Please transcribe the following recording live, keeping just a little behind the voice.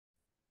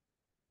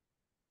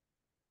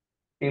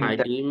Hi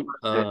Team,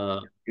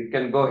 team. you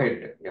can go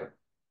ahead. Yeah.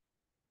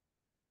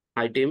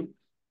 Hi team.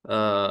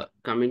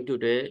 Coming to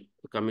today,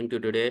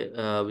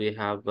 we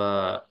have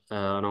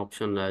an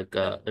option like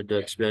to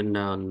explain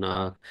on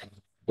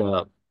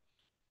the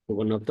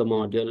one of the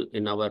module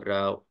in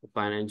our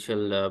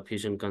financial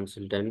fusion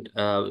consultant.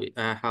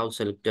 I have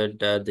selected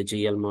the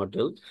GL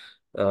module.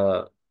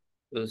 Uh,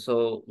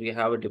 so we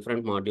have a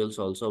different modules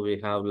also.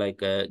 We have like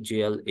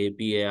GL,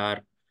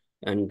 APAR,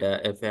 and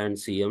FA and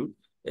CM.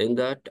 In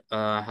that,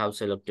 I have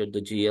selected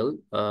the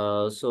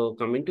GL. So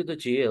coming to the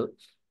GL,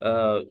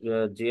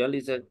 GL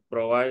is a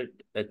provide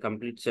a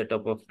complete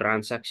setup of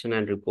transaction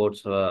and reports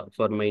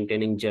for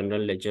maintaining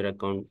general ledger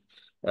control.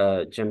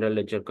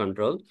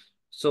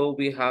 So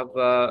we have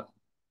uh,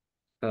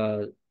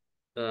 the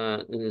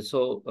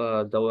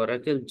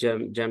Oracle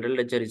General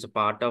Ledger is a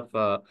part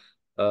of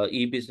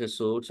e-business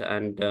suites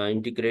and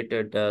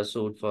integrated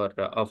suite for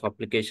of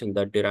application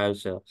that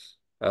derives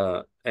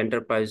uh,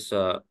 enterprise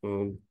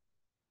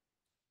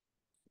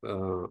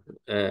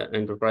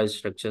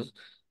structures.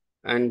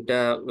 And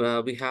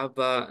we have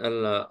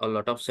a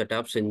lot of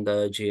setups in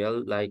the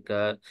GL like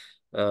uh,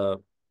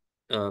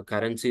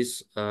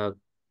 currencies,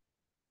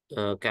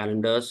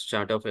 calendars,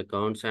 chart of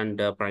accounts,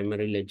 and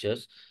primary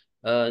ledgers.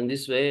 In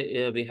this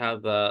way, we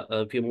have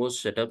a few more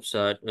setups.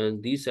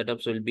 These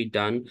setups will be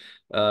done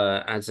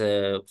as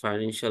a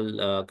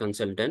financial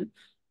consultant.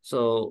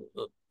 So,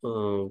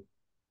 uh,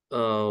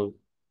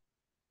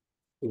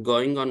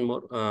 going on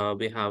more,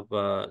 we have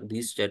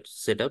these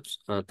setups.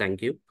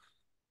 Thank you.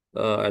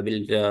 I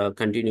will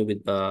continue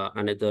with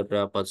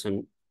another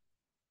person.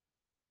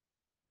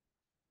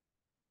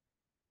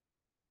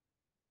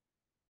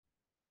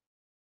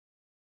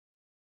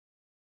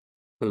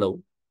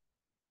 Hello.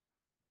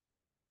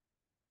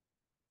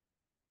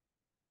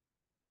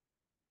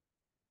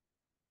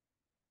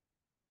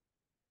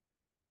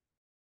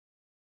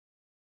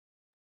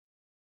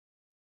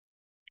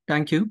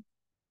 Thank you.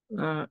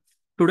 Uh,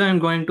 Today I'm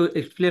going to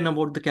explain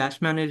about the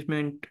cash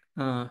management,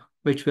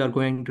 which we are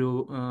going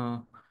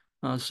to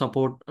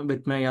support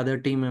with my other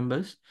team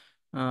members.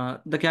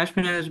 The cash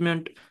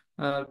management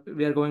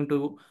we are going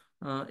to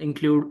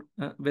include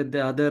with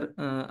the other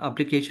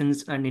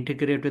applications and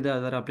integrate with the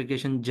other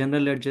application,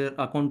 general ledger,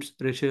 accounts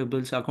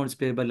receivables, accounts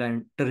payable,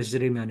 and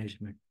treasury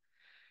management.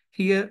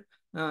 Here,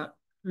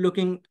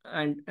 looking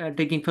and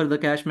taking for the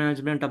cash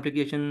management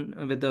application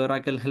with the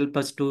Oracle help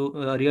us to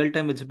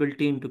real-time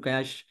visibility into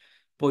cash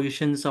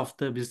positions of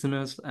the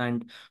business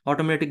and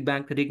automatic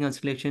bank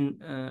reconciliation,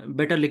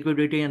 better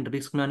liquidity and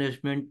risk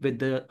management with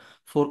the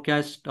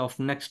forecast of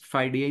next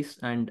 5 days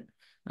and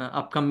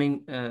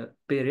upcoming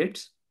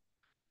periods.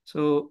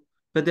 So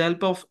with the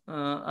help of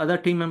other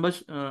team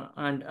members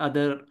and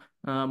other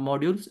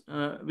modules,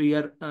 we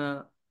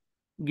are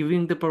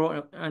giving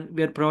the and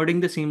we are providing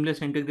the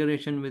seamless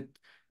integration with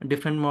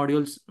different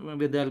modules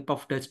with the help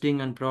of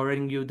testing and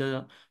providing you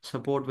the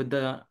support with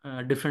the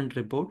different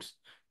reports,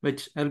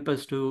 which help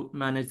us to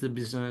manage the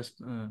business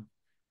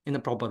in a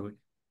proper way.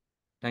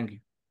 Thank you.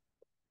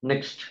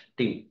 Next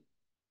team.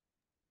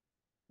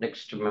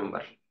 Next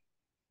member.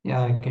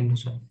 Yeah, I can do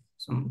so.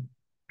 So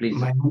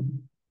Please.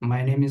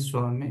 my name is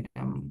Swami.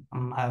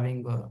 I'm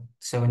having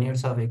 7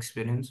 years of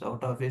experience,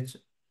 out of which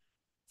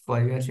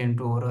 5 years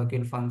into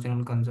Oracle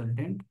functional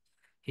consultant.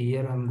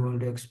 Here I'm going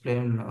to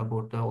explain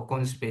about the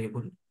accounts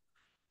payable,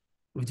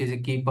 which is a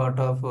key part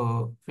of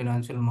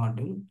financial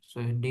module. So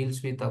it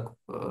deals with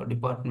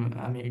department.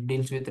 I mean, it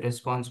deals with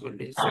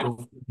responsibilities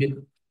to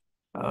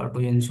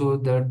ensure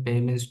that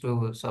payments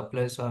to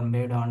suppliers are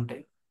made on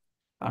time,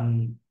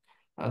 and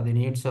the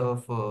needs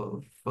of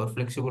for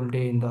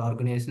flexibility in the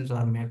organizations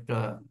are met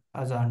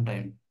as on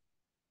time.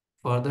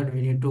 For that,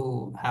 we need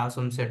to have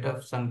some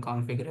setups and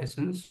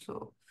configurations.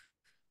 So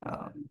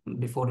uh,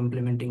 before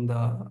implementing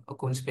the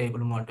accounts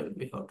payable model,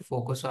 we have to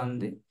focus on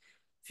the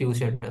few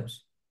setups.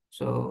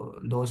 So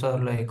those are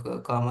like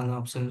common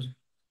options,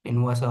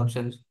 invoice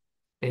options,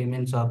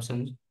 payments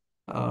options,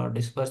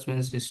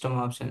 disbursement system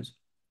options,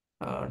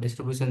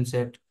 distribution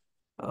set,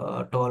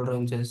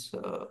 tolerances,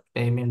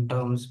 payment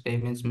terms,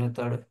 payments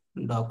method,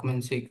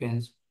 document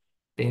sequence,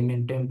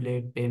 payment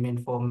template,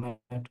 payment format,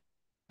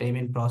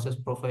 payment process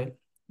profile,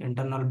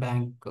 internal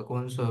bank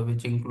accounts,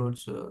 which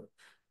includes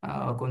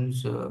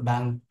accounts,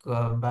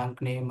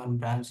 bank name and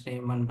branch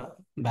name and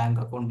bank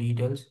account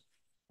details.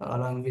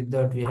 Along with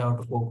that, we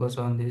have to focus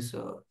on this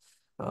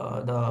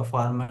the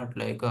format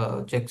like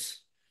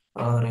checks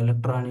or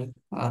electronic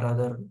or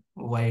other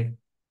wide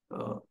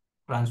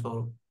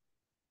transfer,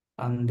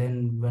 and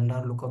then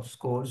vendor lookup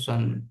scores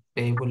and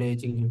payable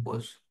aging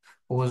reports.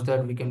 Post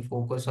that, we can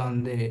focus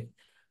on the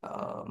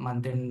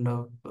month-end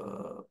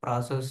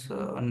process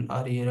and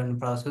our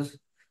year-end process,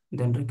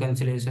 then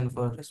reconciliation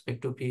for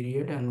respective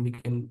period, and we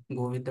can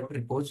go with the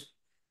reports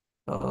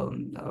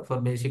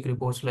for basic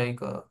reports like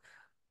uh,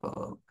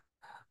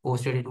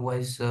 posted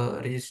invoice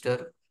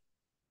register,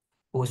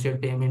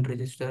 posted payment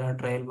register, and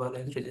trial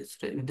balance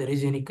register. If there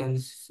is any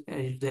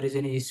if there is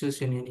any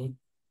issues in any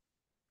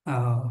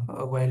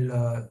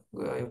while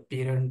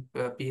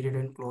period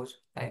and close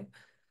time,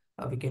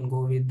 we can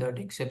go with that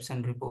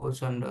exception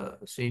reports and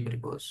sweep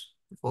reports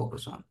to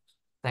focus on.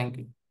 Thank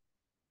you.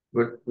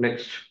 Good.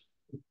 Next.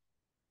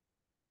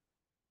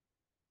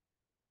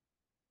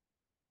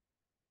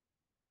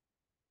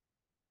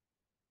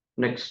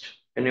 Next.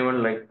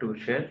 Anyone like to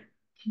share?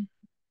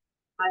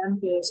 I am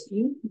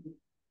KSQ.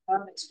 I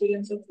have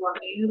experience of 1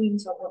 year in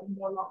supporting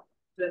all of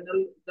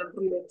general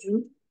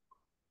ledger.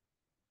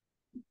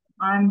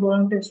 I am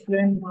going to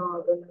explain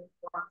the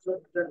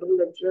concept general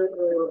ledger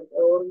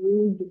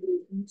overview,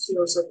 integrations,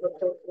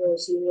 setup of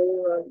CA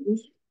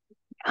values,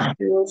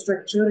 your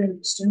structure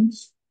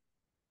instance.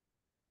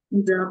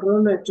 In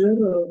general ledger,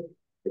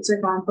 it's a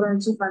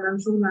comprehensive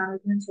financial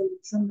management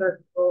solution that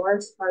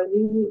provides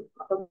highly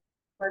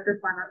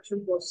automated financial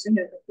processing,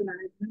 effective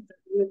management.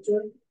 General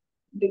ledger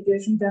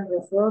integration can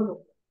refer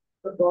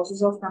the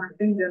process of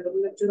connecting general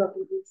ledger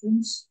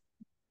applications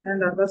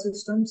and other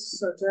systems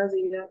such as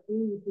ERP,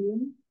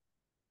 EPM,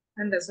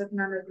 and asset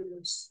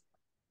management.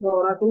 The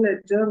Oracle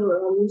Ledger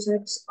value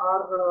sets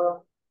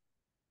are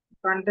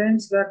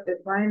contents that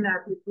define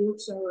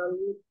attributes and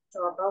value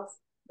chart of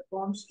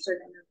accounts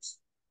segments.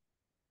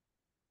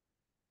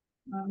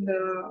 And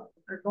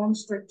account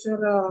structure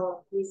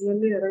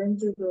usually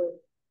arranged in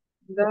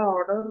the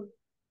order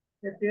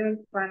appear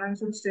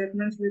financial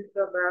statements with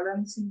the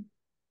balancing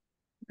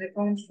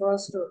accounts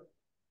first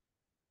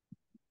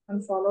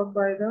and followed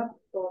by the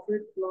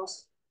profit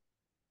loss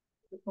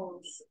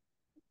accounts.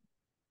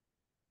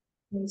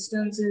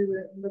 Instance is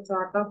in the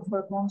chart of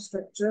account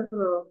structure.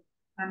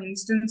 An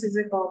instance is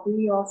a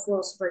copy of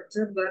a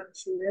structure that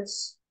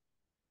shares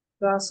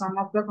the sum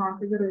of the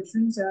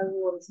configurations as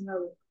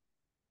original.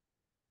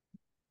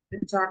 The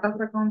chart of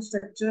account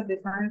structure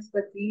defines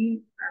the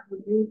key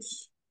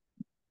attributes.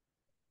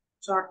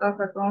 Chart of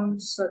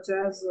accounts such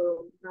as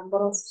number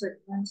of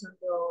segments and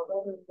the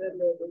order in their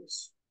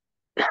labels.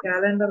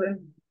 Calendar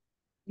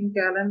in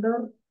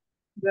calendar,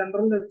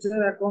 general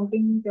ledger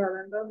accounting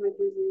calendar, which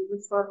is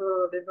used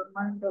for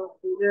determining the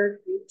period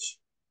which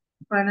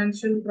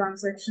financial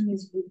transaction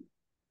is booked.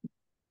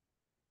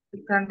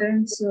 It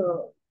contains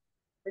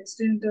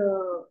extent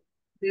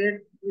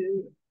date.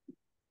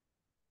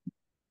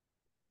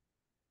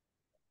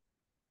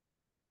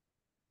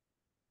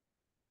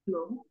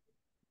 Hello.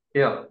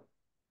 Yeah.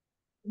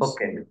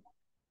 Okay.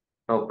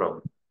 No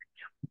problem.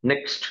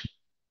 Next.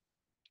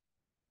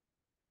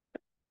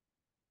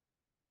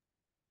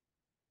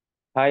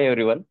 Hi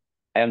everyone,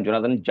 I am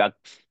Jonathan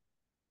Jacks.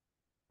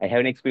 I have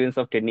an experience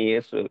of 10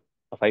 years, 5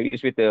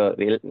 years with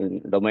real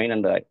domain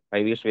and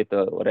 5 years with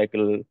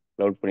Oracle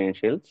Cloud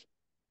Financials.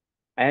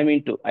 I am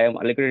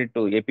allocated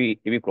to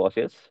AP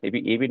process. AP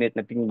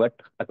nothing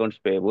but accounts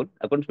payable.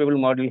 Accounts payable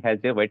module has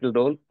a vital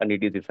role and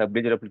it is a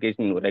sub-ledger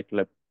application in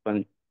Oracle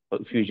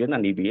Fusion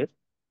and EBS.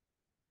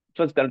 It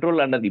was controlled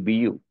under the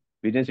BU,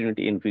 Business Unit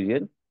in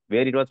Fusion,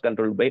 where it was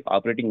controlled by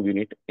operating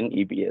unit in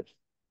EBS.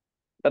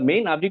 The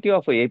main objective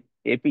of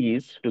AP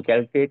is to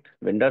calculate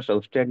vendors'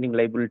 outstanding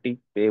liability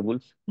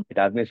payables at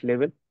organization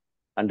level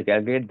and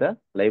calculate the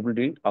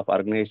liability of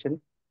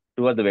organization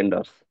toward the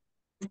vendors.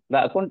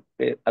 The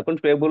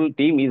accounts payable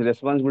team is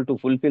responsible to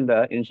fulfill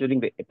the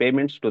ensuring the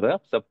payments to the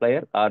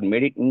supplier are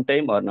made in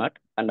time or not,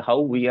 and how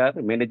we are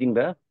managing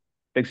the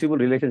flexible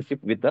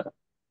relationship with the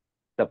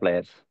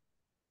suppliers.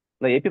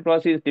 The AP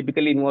process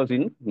typically involves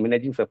in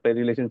managing supplier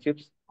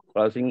relationships,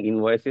 processing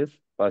invoices,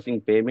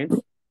 processing payments,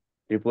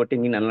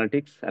 reporting in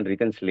analytics, and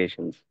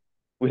reconciliations.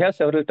 We have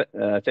several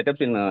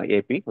setups in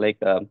AP, like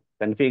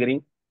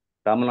configuring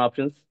common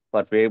options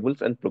for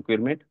payables and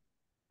procurement,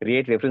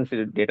 create reference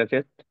data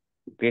set,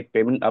 create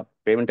payment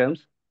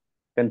terms,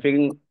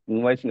 configuring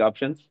invoicing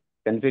options,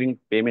 configuring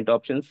payment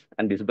options,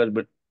 and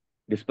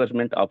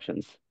disbursement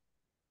options.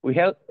 We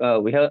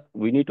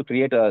need to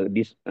create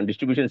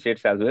distribution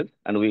sets as well,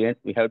 and we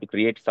have to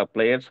create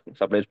suppliers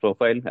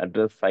profile,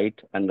 address,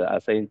 site, and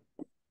assign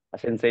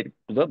site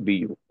to the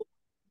BU.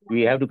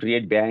 We have to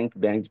create branch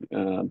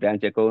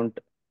account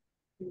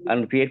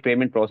and create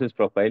payment process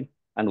profile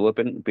and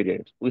open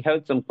periods. We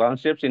have some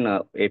concepts in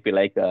AP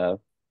like so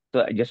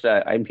just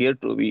I'm here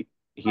to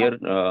give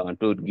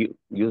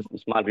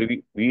small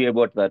review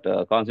about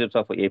that concepts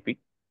of AP.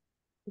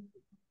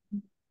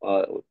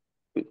 Uh,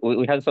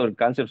 we have some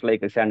concepts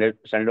like standard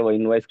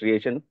invoice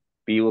creation,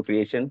 PO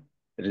creation,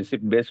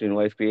 receipt based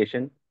invoice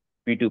creation,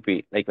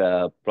 P2P like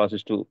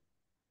process to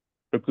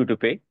procure to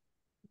pay,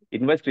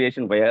 invoice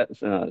creation via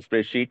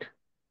spreadsheet.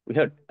 We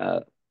have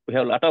a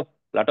lot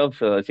of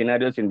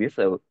scenarios in this.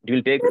 It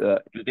will take 2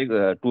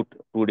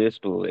 days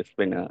to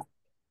explain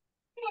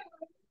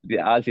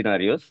all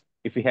scenarios.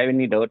 If you have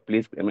any doubt,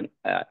 please.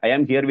 I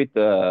am here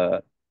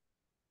to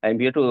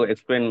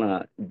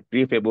explain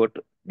brief about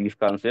these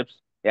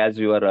concepts as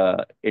your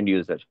end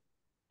user.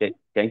 Okay.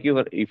 Thank you.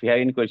 If you have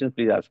any questions,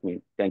 please ask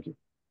me. Thank you.